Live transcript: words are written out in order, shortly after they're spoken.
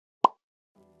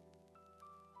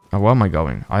Oh, where am I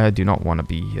going? I do not want to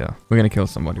be here. We're going to kill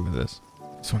somebody with this.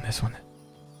 This one, this one.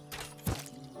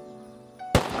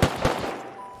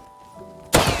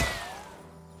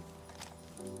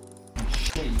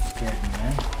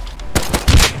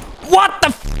 What the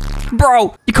f,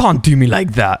 bro? You can't do me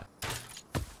like that.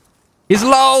 He's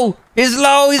low. He's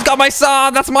low. He's got my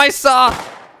saw. That's my saw.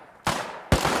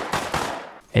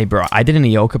 Hey, bro. I did an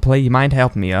Ioka play. You mind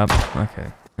helping me up? Okay.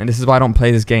 And this is why I don't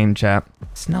play this game, chap.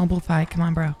 Snowball fight. Come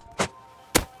on, bro.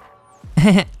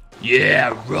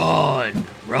 Yeah, run.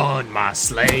 Run, my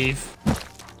slave.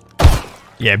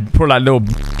 Yeah, pull that little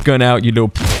gun out, you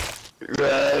little...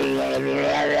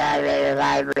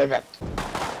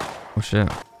 Oh, shit.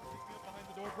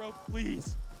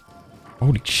 Please.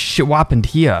 Holy shit, what happened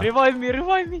here? Revive me,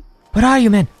 revive me. Where are you,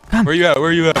 man? Come. Where you at?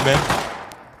 Where you at, man?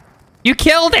 You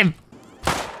killed him!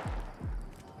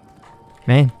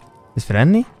 Man, is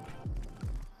friendly?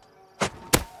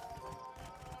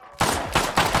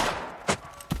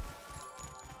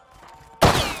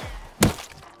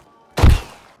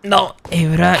 No. Hey,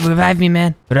 revive me,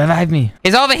 man. Revive me.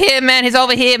 He's over here, man. He's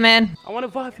over here, man. I want to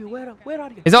revive you. Where are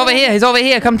you? He's over here. He's over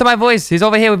here. Come to my voice. He's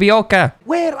over here with Ioka.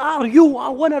 Where are you? I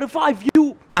want to revive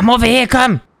you. I'm over here.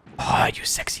 Come. Oh, you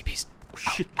sexy beast. Oh,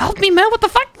 shit. Help me, man. What the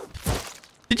fuck?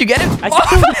 Did you get him? I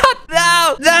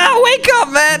No. No, wake up,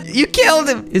 man. You killed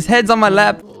him. His head's on my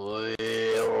lap.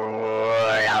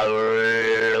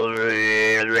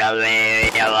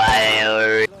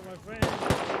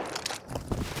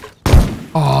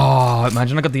 Oh,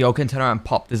 imagine I got the Ioka and turned around and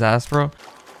popped his ass, bro.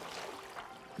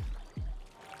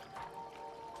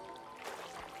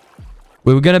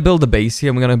 We were going to build a base here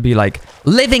and we're going to be like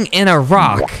living in a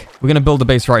rock. We're going to build a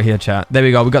base right here, chat. There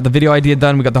we go. We got the video idea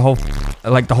done. We got the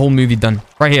whole movie done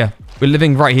right here. We're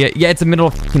living right here. Yeah, it's the middle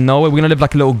of nowhere. We're going to live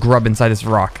like a little grub inside this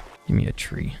rock. Give me a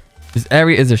tree. This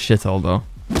area is a shithole though.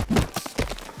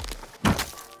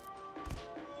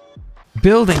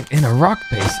 Building in a rock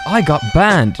base. I got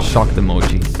banned. Shocked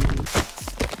emoji.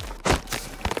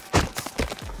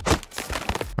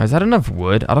 Is that enough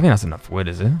wood? I don't think that's enough wood,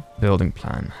 is it? Building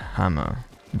plan. Hammer.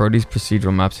 Bro, these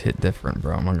procedural maps hit different,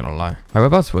 bro. I'm not gonna lie.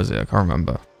 Whereabouts was it? I can't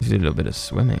remember. You did a little bit of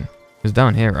swimming. It was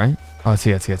down here, right? Oh, it's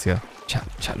here, it's here, it's here.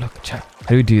 Chat, look, chat. How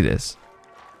do we do this?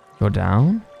 Go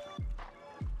down?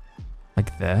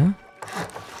 Like there?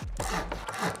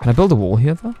 Can I build a wall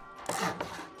here, though?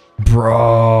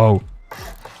 Bro!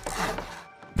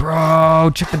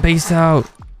 Bro, check the base out.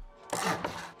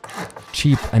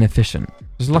 Cheap and efficient.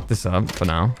 Just lock this up for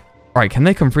now. All right, can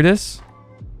they come through this?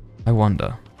 I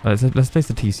wonder. Let's place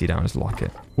the TC down. Just lock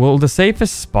it. Will the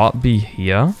safest spot be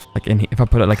here? Like if I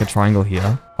put it like a triangle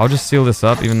here. I'll just seal this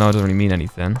up, even though it doesn't really mean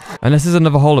anything. Unless there's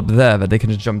another hole up there that they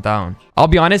can just jump down. I'll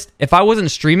be honest. If I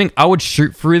wasn't streaming, I would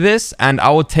shoot through this and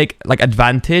I would take like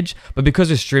advantage. But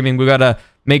because we're streaming, we gotta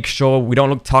make sure we don't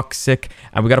look toxic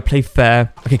and we gotta play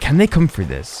fair. Okay, can they come through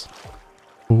this?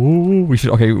 Ooh, we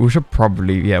should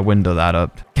probably, yeah, window that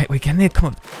up. Okay, wait, can they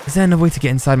come up? Is there another way to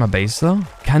get inside my base, though?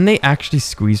 Can they actually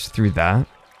squeeze through that?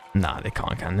 Nah, they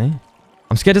can't, can they?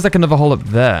 I'm scared there's like another hole up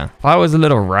there. If I was a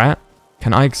little rat,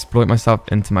 can I exploit myself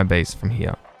into my base from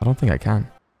here? I don't think I can.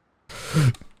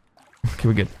 Okay,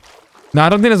 we're good. No, I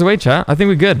don't think there's a way, chat. I think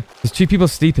we're good. There's 2 people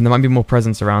sleeping. There might be more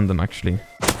presents around them, actually.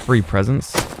 3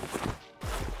 presents.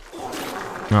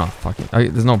 Oh, fuck it.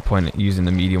 There's no point using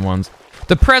the medium ones.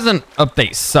 The present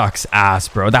update sucks ass,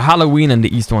 bro. The Halloween and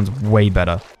the Easter one's way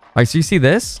better. All right, so you see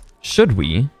this? Should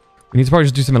we? We need to probably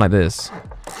just do something like this.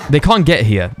 They can't get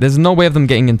here. There's no way of them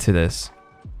getting into this.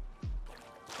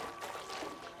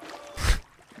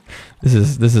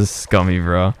 This is scummy,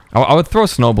 bro. I would throw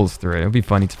snowballs through it. It would be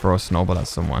funny to throw a snowball at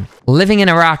someone. Living in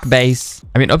a rock base.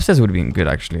 I mean, upstairs would have been good,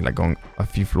 actually. Like going a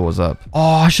few floors up. Oh,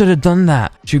 I should have done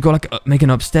that. Should we go like make an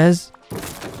upstairs?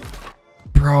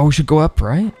 Bro, we should go up,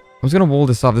 right? I was gonna wall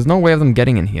this off. There's no way of them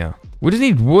getting in here. We just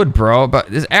need wood, bro.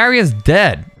 But this area's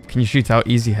dead. Can you shoot out?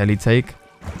 Easy heli take.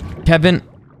 Kevin,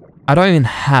 I don't even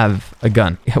have a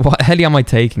gun. What heli am I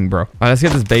taking, bro? All right, let's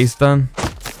get this base done.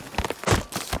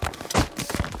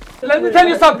 Let me tell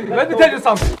you something.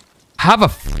 How the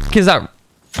f is that?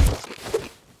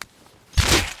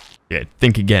 Yeah,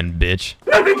 think again, bitch.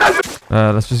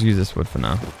 Let's just use this wood for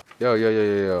now.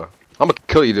 Yo. I'm gonna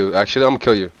kill you, dude. Actually, I'm gonna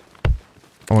kill you.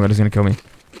 Oh my god, he's gonna kill me.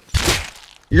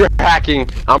 You're hacking.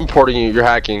 I'm reporting you. You're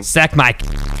hacking. Sack my...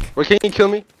 Wait, can you kill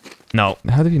me? No.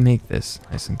 How do we make this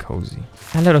nice and cozy?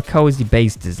 A little cozy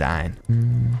base design.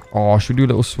 Oh, should we do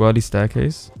a little swirly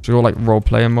staircase? Should we go like role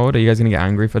player mode? Are you guys gonna get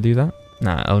angry if I do that?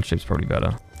 Nah, L shape's probably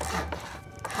better.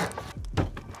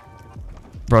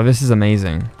 Bro, this is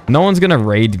amazing. No one's gonna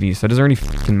raid me, so it doesn't really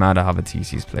fucking matter how the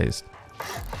TC's placed.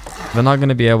 They're not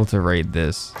gonna be able to raid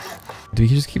this. Do we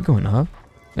just keep going up?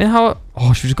 I mean, how...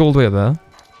 Oh, should we just go all the way up there?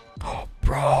 Oh,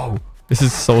 bro. This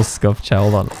is so scuffed, chat.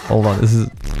 Hold on. Hold on. This is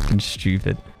fucking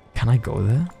stupid. Can I go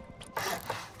there?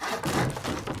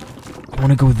 I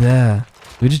want to go there.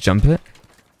 Do we just jump it?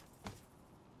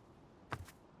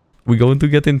 We going to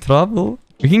get in trouble?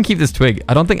 We can keep this twig.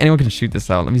 I don't think anyone can shoot this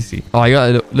out. Let me see. Oh, I got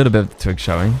a little bit of the twig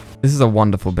showing. This is a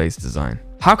wonderful base design.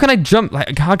 How can I jump?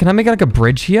 Like, how can I make it like a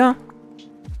bridge here?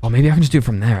 Oh, maybe I can just do it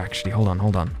from there, actually. Hold on,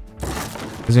 hold on.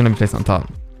 This is going to be placed on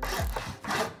top.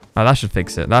 Oh, that should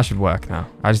fix it. That should work now.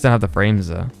 I just don't have the frames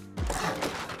there.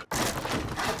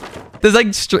 There's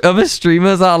like other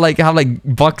streamers that are like have like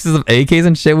boxes of AKs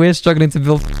and shit. We're struggling to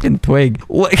build fucking twig.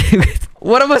 What?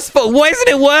 What am I supposed? Why isn't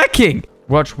it working?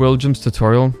 Watch Willjum's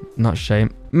tutorial. Not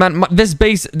shame. Man, this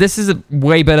base, this is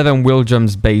way better than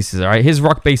Willjum's bases, alright? His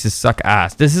rock bases suck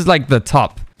ass. This is like the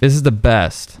top. This is the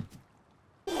best.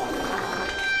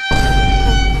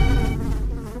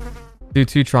 Do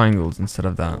 2 triangles instead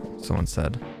of that, someone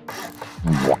said.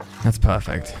 That's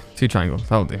perfect. 2 triangles,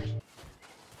 that'll do.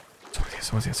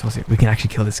 So we can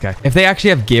actually kill this guy. If they actually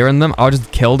have gear in them, I'll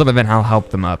just kill them and then I'll help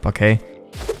them up, okay?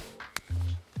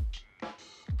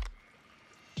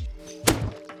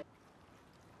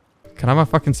 Can I have my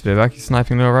fucking spear back? He's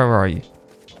sniping me over. Where are you?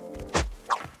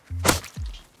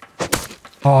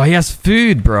 Oh, he has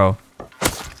food, bro.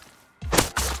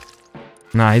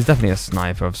 Nah, he's definitely a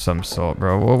sniper of some sort,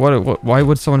 bro. Why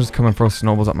would someone just come and throw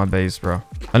snowballs at my base, bro?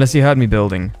 Unless he heard me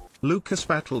building. Lucas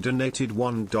Battle donated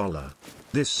 $1.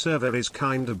 This server is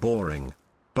kinda boring.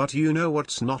 But you know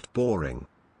what's not boring?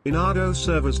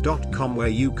 EnardoServers.com, where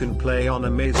you can play on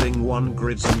amazing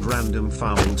one-grids and random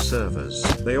farming servers.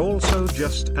 They also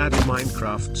just added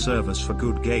Minecraft servers for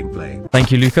good gameplay.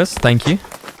 Thank you, Lucas. Thank you.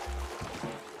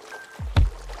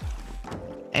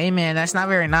 Hey, man, that's not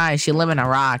very nice. You live in a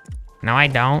rock. No, I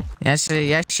don't. Yes,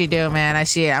 you do, man. I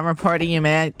see it. I'm reporting you,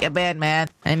 man. Get bad, man.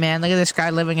 Hey, man, look at this guy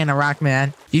living in a rock,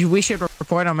 man. We should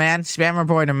report him, man. Spam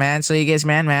report him, man, so he gets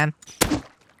man.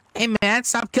 Hey, man,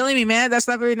 stop killing me, man. That's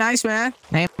not very nice, man.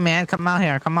 Hey, man, come out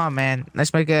here. Come on, man.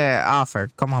 Let's make an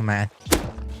offer. Come on, man.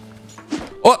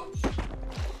 Oh!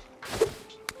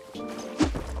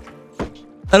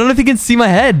 I don't know if he can see my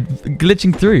head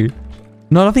glitching through.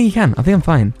 No, I don't think he can. I think I'm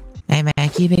fine. Hey, man,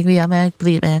 can you pick me up, man?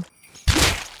 Please, man.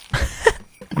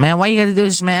 Man, why you gotta do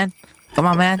this, man? Come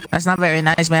on, man. That's not very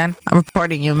nice, man. I'm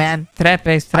reporting you, man.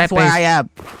 Trapeze. That's why I am.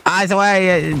 That's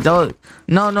why I don't.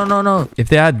 No. If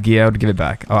they had gear, I would give it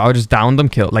back. I would just down them,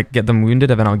 kill, like get them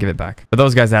wounded, and then I'll give it back. But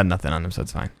those guys had nothing on them, so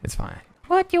it's fine. It's fine.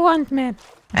 What do you want, man?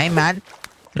 Hey, man.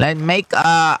 Let's make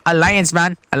alliance,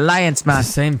 man. Alliance, man. It's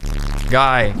the same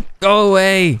guy. Go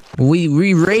away.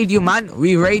 We raid you, man.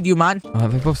 We raid you, man. Are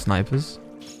they both snipers?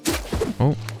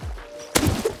 Oh.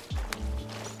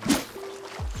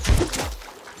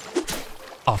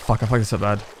 Oh, fuck. I fucked this up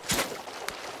bad.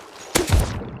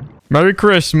 Merry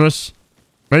Christmas.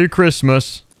 Merry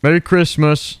Christmas. Merry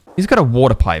Christmas. He's got a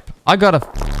water pipe. I got a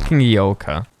fucking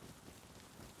yoker.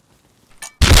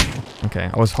 Okay,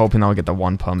 I was hoping I'll get the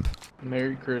 1 pump.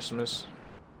 Merry Christmas.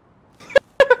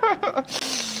 Are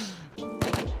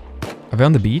they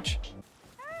on the beach?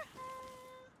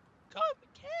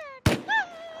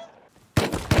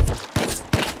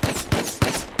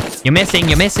 You're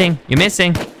missing.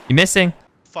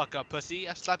 Fuck up, pussy.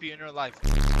 I slap you in real life.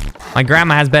 My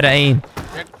grandma has better aim.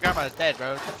 Your grandma's dead,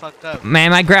 bro. It's fucked up.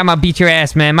 Man, my grandma beat your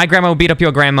ass, man. My grandma will beat up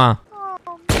your grandma.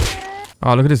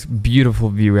 Oh, look at this beautiful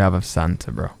view we have of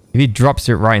Santa, bro. If he drops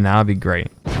it right now, it'd be great.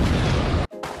 Oh,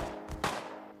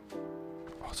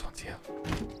 someone's here.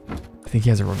 I think he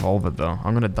has a revolver, though.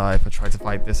 I'm gonna die if I try to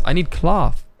fight this. I need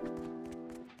cloth.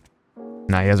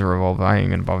 Nah, he has a revolver. I ain't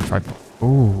gonna bother trying.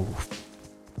 Ooh.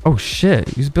 Oh, shit.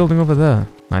 He's building over there.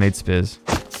 I need spears.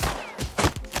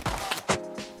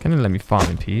 Can you let me farm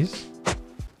in peace?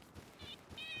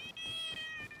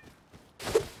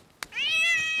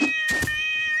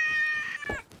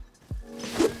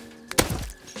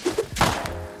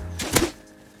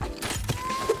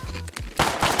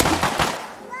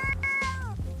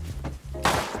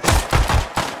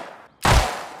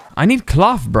 I need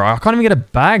cloth, bro. I can't even get a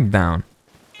bag down.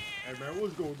 Hey, man,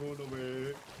 what's going on,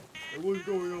 man? Hey, what's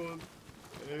going on?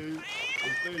 Hey,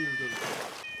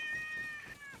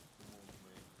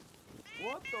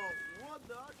 what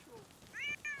the actual?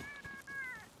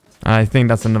 I think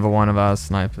that's another one of our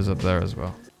snipers up there as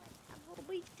well.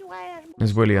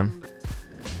 It's William.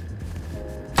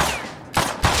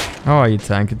 How are you,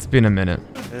 Tank? It's been a minute.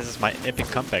 This is my epic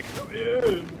comeback. Let me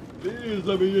in. Please,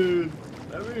 let me in.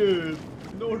 Let me in.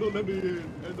 No, don't let me in.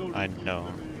 No, I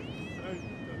know.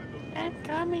 I'm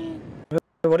coming.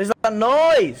 What is that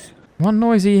noise? What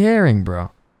noise are you hearing,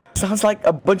 bro? Sounds like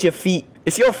a bunch of feet.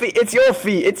 It's your feet. It's your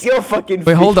feet. It's your fucking feet.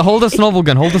 Wait, hold the snowball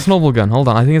gun. Hold the snowball gun. Hold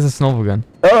on. I think it's a snowball gun.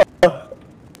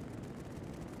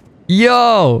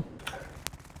 Yo!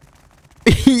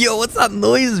 Yo, what's that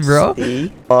noise, bro? Where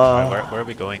are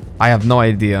we going? I have no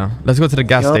idea. Let's go to the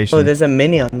gas station. Oh, there's a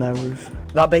mini on that roof.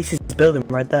 That base is building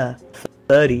right there.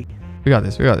 30. We got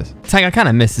this. We got this. Tank, I kind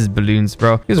of miss his balloons,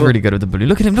 bro. He was really good with the balloon.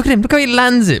 Look at him. Look at him. Look how he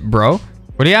lands it, bro.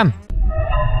 What do you am?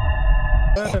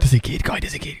 Oh, there's a kid, guy.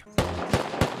 There's a kid.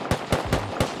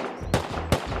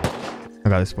 I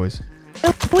got this, boys.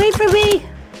 Wait for me.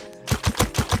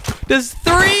 There's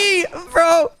 3,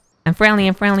 bro. I'm friendly.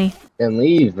 I'm friendly. And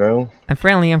leave, bro. I'm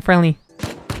friendly. I'm friendly.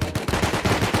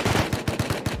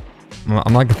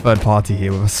 I'm like a third party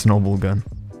here with a snowball gun.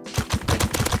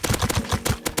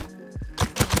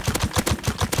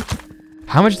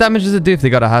 How much damage does it do if they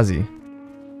got a Hazy?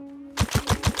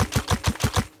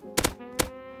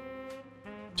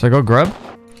 Should I go grub?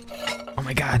 Oh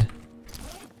my god.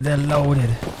 They're loaded.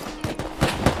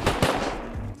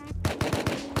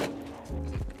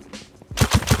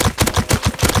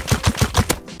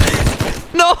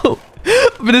 No!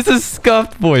 But this is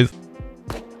scuffed, boys.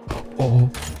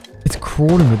 Oh. It's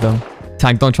crawling with them.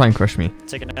 Tank, don't try and crush me.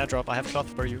 Take an airdrop. I have cloth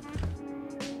for you.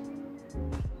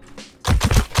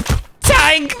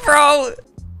 Tank, bro!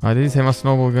 I did take my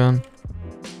snowball gun.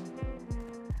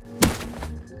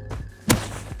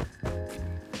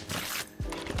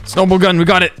 Snowball gun, we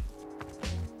got it.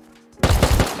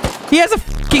 He has a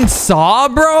fucking saw,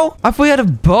 bro? I thought he had a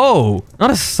bow,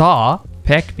 not a saw.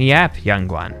 Pick me up, young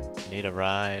one. Need a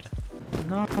ride.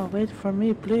 No, wait for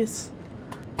me, please.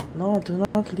 No, do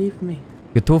not leave me.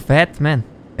 You're too fat, man.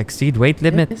 Exceed weight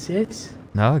limit. Yes.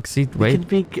 No, exceed weight.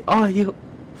 Oh, you.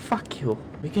 Fuck you.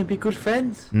 We can be good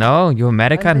friends. No, you're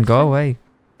American. Go away.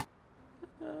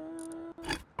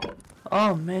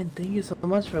 Oh man, thank you so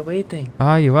much for waiting.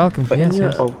 Oh, you're welcome. Yes,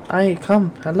 yes. I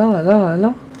come.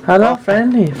 Hello,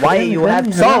 friendly. Why you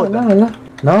have sword? No.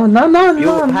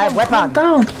 You have weapon.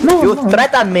 Down. No. You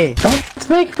threaten me. Don't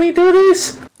make me do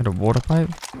this. Got a water pipe.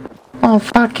 Oh,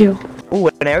 fuck you. Ooh,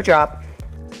 an airdrop.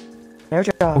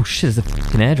 Airdrop. Oh shit, there's a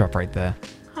fucking airdrop right there.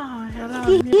 Oh,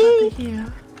 hello.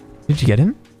 Here. Did you get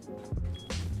him?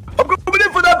 I'm going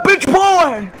in for that bitch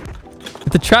boy.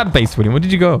 At the trap base, William. Where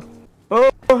did you go? Oh,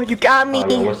 you got me.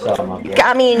 You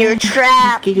got me in your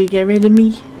trap. Can you get rid of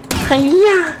me?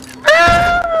 Yeah.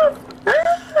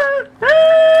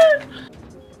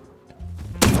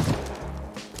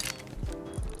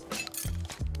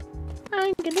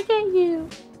 I'm gonna get you.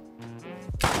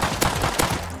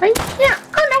 Yeah.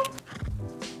 Oh no.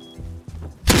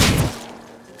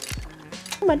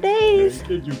 My days.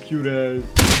 Hey, you cute ass.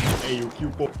 Hey, you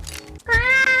cute boy.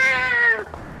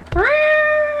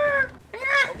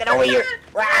 Get over here.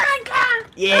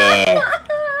 Yeah.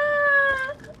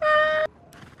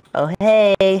 Oh,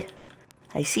 hey.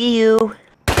 I see you.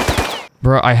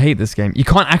 Bro, I hate this game. You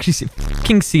can't actually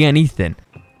fucking see anything.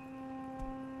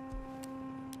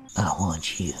 I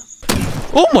want you.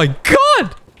 Oh my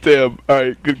god! Damn.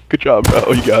 Alright, good job,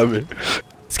 bro. You got me.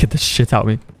 Let's get the shit out of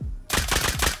me.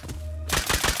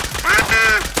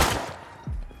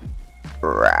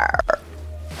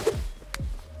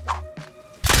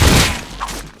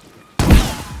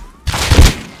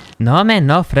 No, man,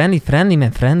 no. Friendly,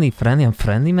 man. Friendly. I'm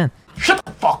friendly, man. Shut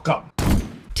the fuck up.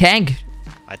 Tank.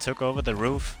 I took over the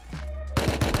roof.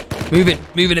 Move it.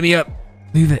 Let me up.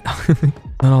 Move it.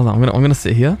 No. I'm gonna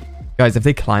sit here. Guys, if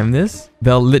they climb this,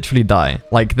 they'll literally die.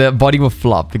 Like, their body will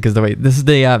flop because the way this is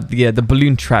the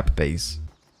balloon trap base.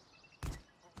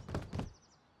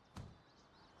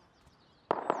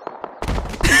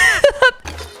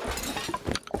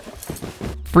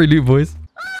 Free loot, boys.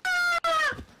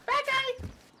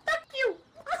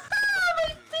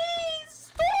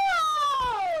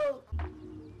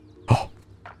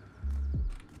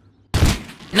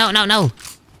 No.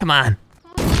 Come on.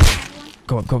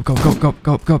 Go up.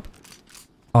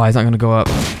 Oh, he's not gonna go up.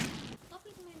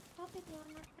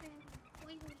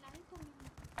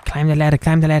 Climb the ladder.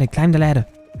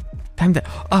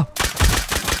 Oh.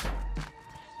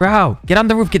 Bro, get on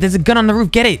the roof. There's a gun on the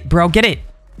roof. Get it, bro. Get it.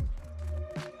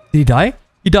 Did he die?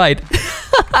 He died.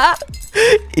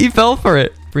 He fell for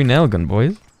it. Free nail gun,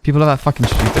 boys. People are that fucking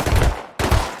stupid.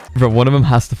 Bro, one of them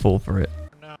has to fall for it.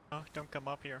 No, don't come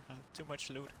up here. Too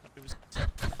much loot.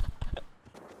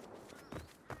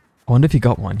 I wonder if he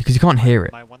got one, because you can't hear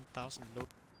it. My 1,000 loot.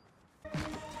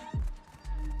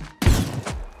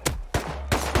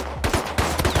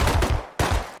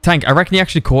 Tank, I reckon he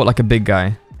actually caught like a big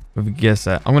guy with a gear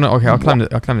set. I'll climb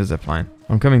the zip line.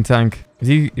 I'm coming, Tank.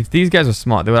 If these guys are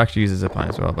smart, they would actually use the zip line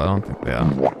as well, but I don't think they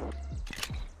are.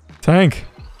 Tank.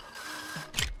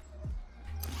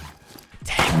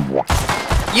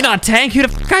 You're not a tank. Who the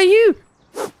fuck are you?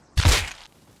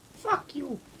 Fuck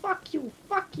you, fuck you,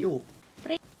 fuck you.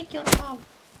 Break your mouth.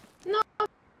 No. I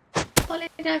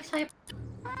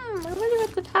wonder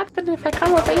what could happen if I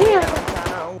come over here.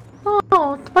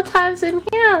 Oh, what has in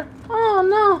here? Oh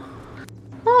no.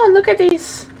 Oh, look at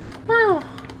these. Oh.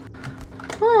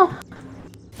 Oh.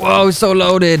 Whoa, so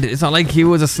loaded. It's not like he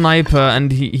was a sniper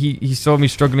and he saw me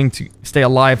struggling to stay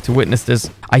alive to witness this.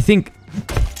 I think...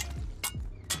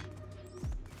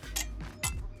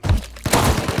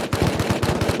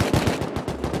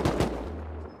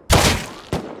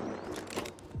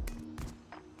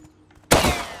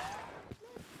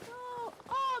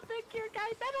 Oh, big gear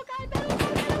guy, battle guy, battle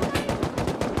guy, battle guy.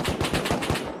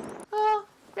 Oh,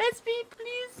 rescue me,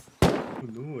 please. Oh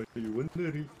no, I wonder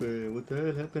if what the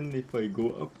hell happened if I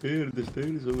go up there, the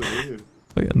stairs over here.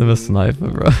 I got another sniper,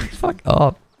 bro. Fuck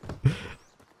up.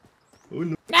 Oh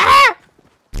no. Ah!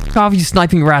 Fuck off, you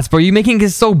sniping rats, bro. You're making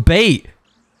this so bait.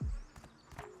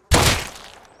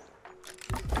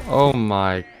 Oh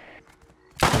my.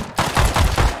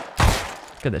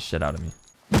 Get this shit out of me.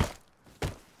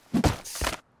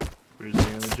 Where's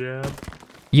the jab?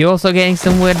 You also getting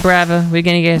some wood, bravo? We're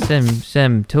gonna get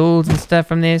some tools and stuff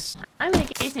from this. I'm gonna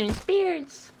get some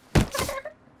spears.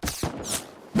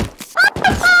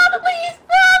 Oh, please,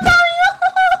 no,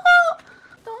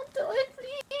 don't do it,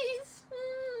 please.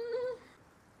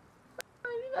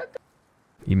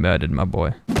 You murdered my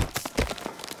boy.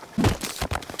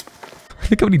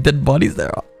 Look how many dead bodies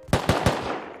there are.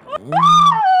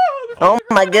 Oh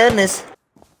my goodness.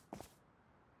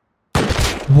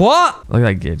 What? Look at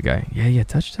that good guy. Yeah,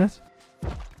 touch that.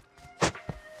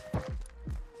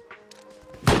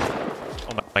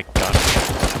 Oh my god.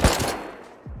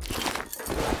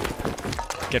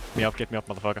 Get me up,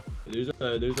 motherfucker.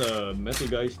 There's a metal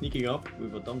guy sneaking up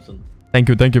with a Thompson. Thank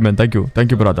you, man. Thank you,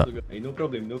 brother. Hey, no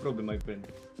problem, my friend.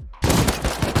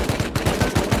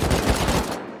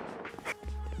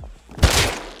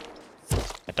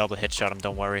 I double headshot him,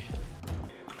 don't worry.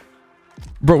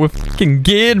 Bro, we're fucking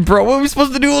geared, bro. What are we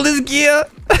supposed to do all this gear?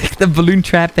 The balloon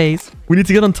trap base. We need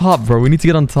to get on top, bro. We need to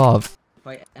get on top. If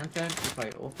I enter, if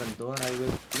I open door, I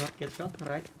will not get shot,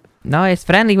 right? No, it's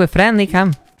friendly. We're friendly.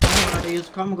 Come.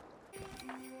 Just come.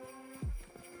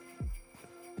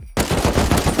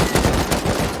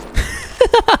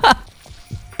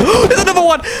 There's another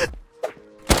one.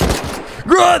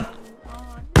 Run!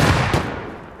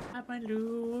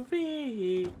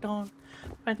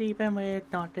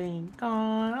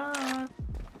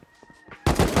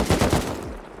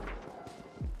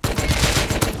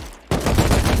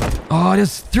 Oh,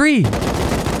 there's 3.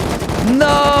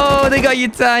 No, they got you,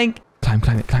 tank. Climb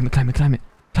it.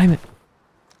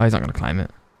 Oh, he's not gonna climb it.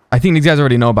 I think these guys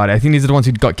already know about it. I think these are the ones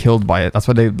who got killed by it. That's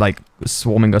why they like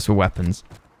swarming us with weapons.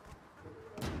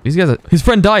 These guys are... His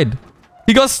friend died.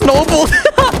 He got snowballed.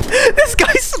 This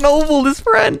guy snowballed his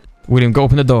friend. William, go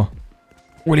open the door.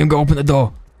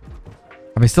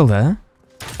 Are they still there?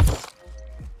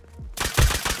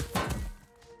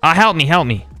 Ah, help me.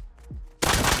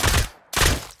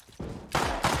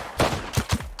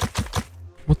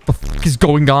 What the fuck is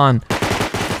going on?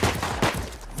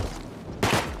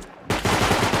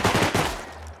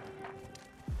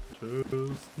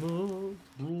 Chestnut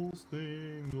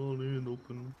roasting on an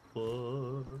open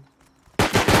fire.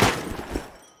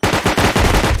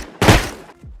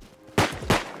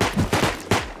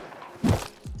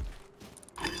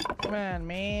 Come on,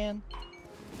 man.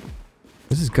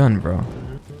 Where's his gun, bro?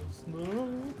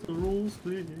 Chestnut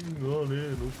roasting on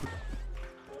an open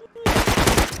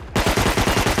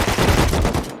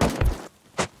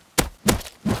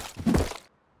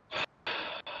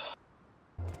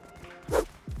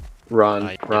Run. You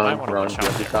might wanna He watch out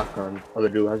has a here. shotgun. Other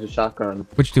dude has a shotgun.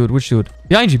 Which dude?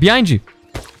 Behind you.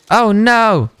 Oh,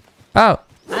 no. Oh.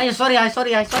 I'm sorry. No,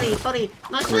 sorry.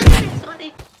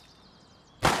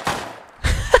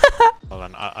 Hold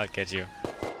on, I'll get you.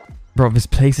 Bro, this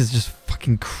place is just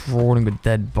fucking crawling with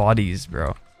dead bodies,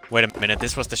 bro. Wait a minute,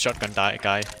 this was the shotgun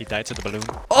guy. He died to the balloon.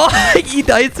 Oh, he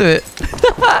died to it.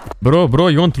 Bro,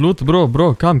 you want loot?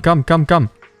 Bro, come.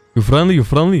 You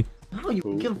friendly? No,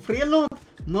 you kill free loot.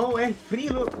 No, free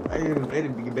loot. I am very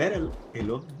big barrel.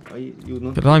 Hello? You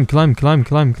know? Climb.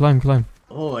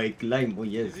 Oh, I climb. Oh,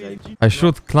 yes. I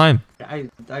should climb.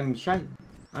 I'm shy.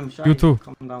 You too.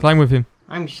 Calm down. Climb with him.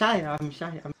 I'm shy.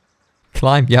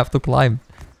 Climb. You have to climb.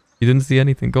 You didn't see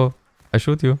anything. Go. I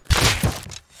shoot you.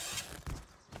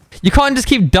 You can't just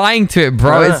keep dying to it,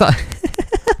 bro. It's not...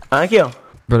 Thank you.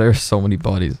 Bro, there are so many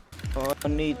bodies. I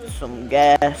need some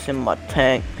gas in my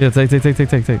tank. Yeah, take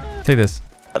this.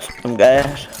 Some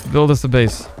gas. Build us a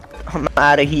base. I'm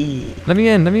out of here. Let me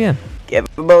in. Get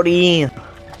everybody in.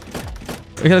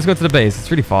 Okay, let's go to the base. It's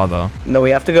really far though. No,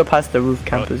 we have to go past the roof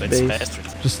campus it's base. faster.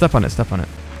 Just step on it. Step on it.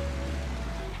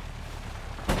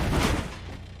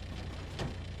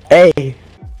 Hey.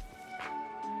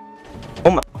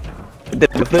 Oh my. Did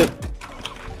the flip.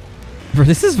 Bro,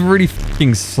 this is really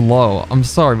fucking slow. I'm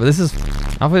sorry, but this is.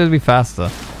 I thought it'd be faster.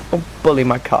 Don't bully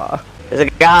my car. There's a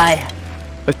guy.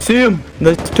 I see him.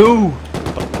 There's two.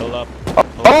 Pull up.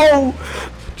 Oh!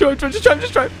 Drive, just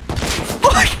drive.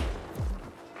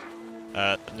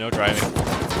 No driving.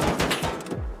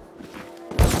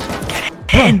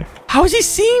 In. How is he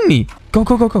seeing me? Go.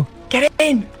 Get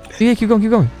in. Yeah, keep going.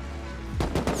 Keep going.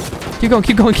 Keep going.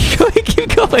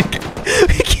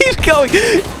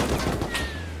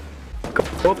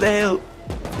 Go up the hill.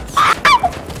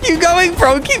 Keep going,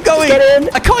 bro. Keep going. Get in.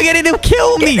 I can't get in. It'll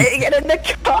kill me. Get in the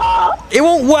car. It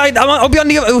won't work. I'll be on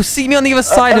the other. It'll see me on the other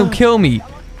side. It'll kill me.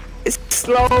 It's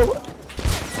slow.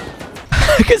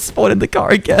 I can spawn in the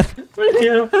car again.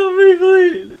 Help me,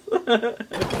 please.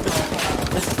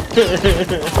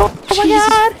 Oh my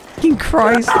god. Fucking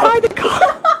Christ. Behind the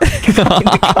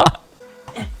car.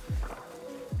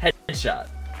 Headshot.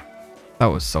 That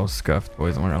was so scuffed,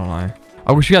 boys. I'm not gonna lie.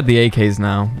 I wish we had the AKs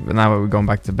now, but now we're going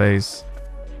back to base.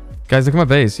 Guys, look at my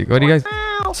base. What do you guys?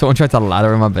 Someone tried to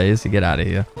ladder in my base. You get out of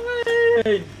here.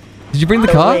 Hey. Did you bring the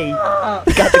car?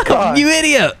 Got the car. You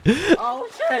idiot! Oh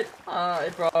shit.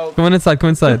 It broke. Come on inside. Come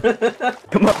inside.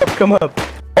 Come up.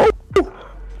 Oh.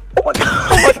 Oh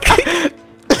my god.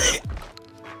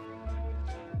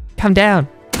 Come down.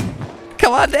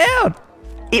 Come on down.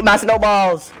 Eat my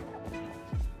snowballs.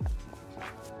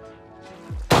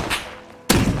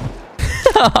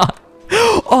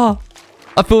 Oh,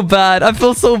 I feel bad. I'm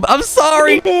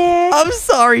sorry. I'm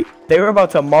sorry. They were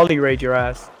about to molly raid your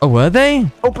ass. Oh, were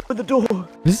they? Open the door.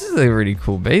 This is a really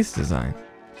cool base design.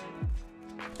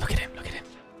 Look at him.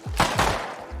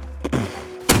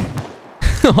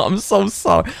 Oh, I'm so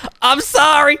sorry. I'm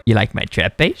sorry. You like my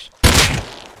trap base?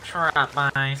 Trap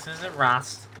base. Is it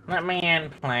Rust? Let me in,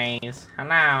 please.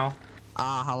 Hello.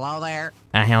 Hello there.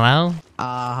 Hello?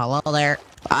 Hello there.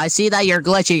 I see that you're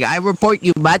glitching. I report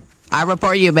you, bud. I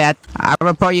report you, bud.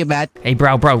 Hey,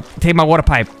 bro. Take my water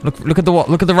pipe. Look at the wall.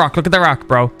 Look at the rock,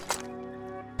 bro.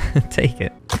 Take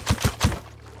it.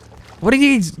 What are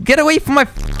you? Get away from my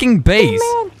fucking base.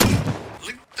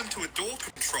 Link them to a door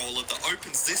controller that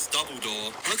opens this double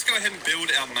door. Let's go ahead and build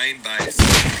our main base.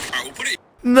 Alright, we'll put it.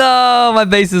 No, my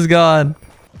base is gone.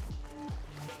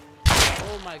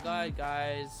 Oh my god,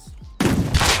 guys.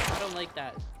 I don't like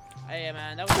that. Hey,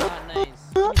 man, that was not nice.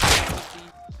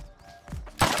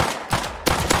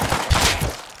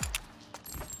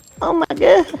 Oh my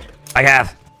god. I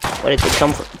have. Where did they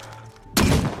come from?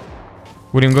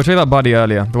 William, go check that body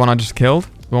earlier. The one I just killed.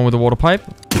 The one with the water pipe.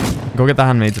 Go get the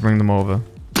handmaid to bring them over.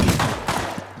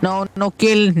 No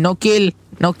kill.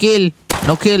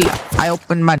 I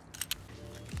opened my...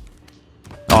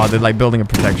 Oh, they're like building a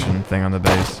protection thing on the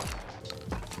base.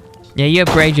 Yeah, you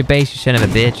upgrade your base, you son of a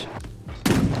bitch.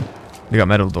 They got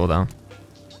metal door down.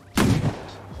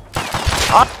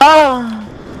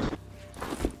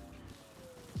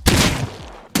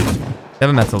 They have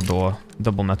a metal door.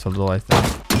 Double metal door, I think.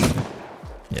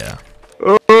 Yeah.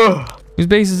 Whose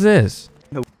base is this?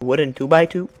 The wooden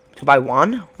 2x2?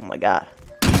 2x1? Oh my god.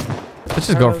 Let's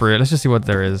just go for it. Let's just see what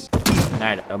there is.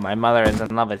 Enardo, my mother is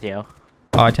in love with you.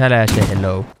 Oh, tell her I said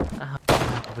hello.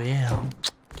 Will,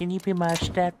 can you be my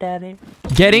stepdaddy?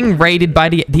 Getting raided by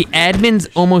the admins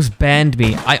almost banned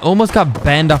me. I almost got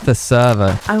banned off the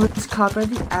server. I was caught by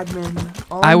the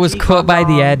admin. I was caught by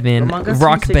the admin.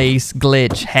 Rock base,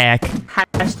 glitch, hack.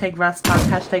 Hashtag Rust Talk,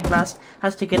 hashtag Rust,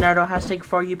 hashtag Enardo, hashtag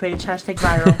For You page, hashtag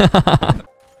viral.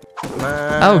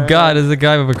 Oh god, there's a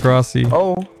guy with a crossy.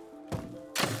 Oh.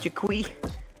 Jaquee.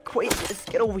 Let's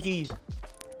get over here.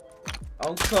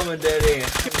 I'm coming, daddy.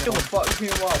 Don't fuck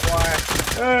him up, why?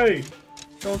 Hey!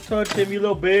 Don't touch him, you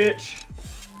little bitch.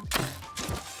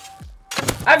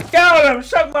 I got him!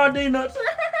 Suck my D-nuts!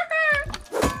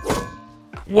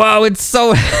 Wow, it's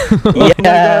so...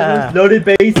 Yeah! Loaded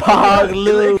base. It kind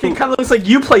of looks like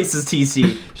you placed this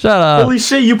TC. Shut up. Holy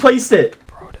shit, you placed it.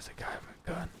 Bro, there's a guy with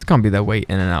a gun. It's gonna be that way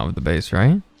in and out of the base,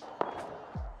 right?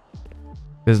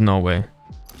 There's no way.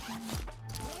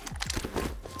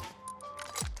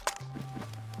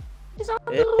 He's on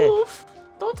the roof.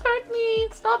 Don't hurt me.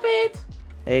 Stop it.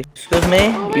 Hey, excuse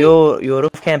me. You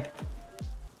roof camp.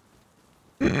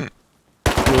 you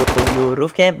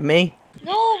roof camp me.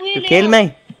 No, William. You kill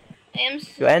me.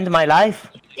 You end my life.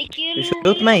 They kill You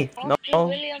shoot me. No,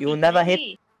 you never hit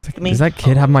me. Does that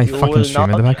kid have my You fucking will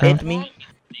stream in the not background? hit me.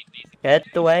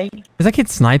 Get away. Is that kid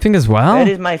sniping as well? Where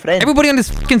is my friend? Everybody on this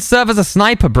fucking server's a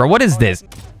sniper, bro. What is this?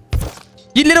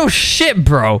 You little shit,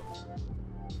 bro.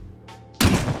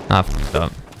 Ah, f***ed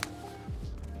up.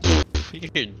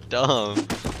 You're dumb.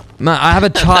 Man, I have a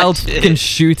child fucking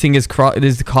shooting his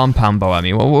compound bow at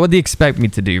me. What do you expect me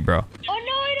to do, bro?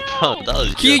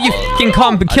 You fucking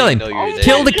can't kill him.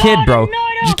 Kill the kid, bro.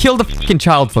 Just kill the fucking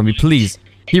child for me, please.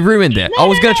 He ruined it. I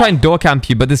was gonna try and door camp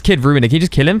you, but this kid ruined it. Can you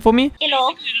just kill him for me?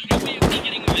 Hello.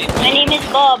 My name is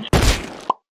Bob.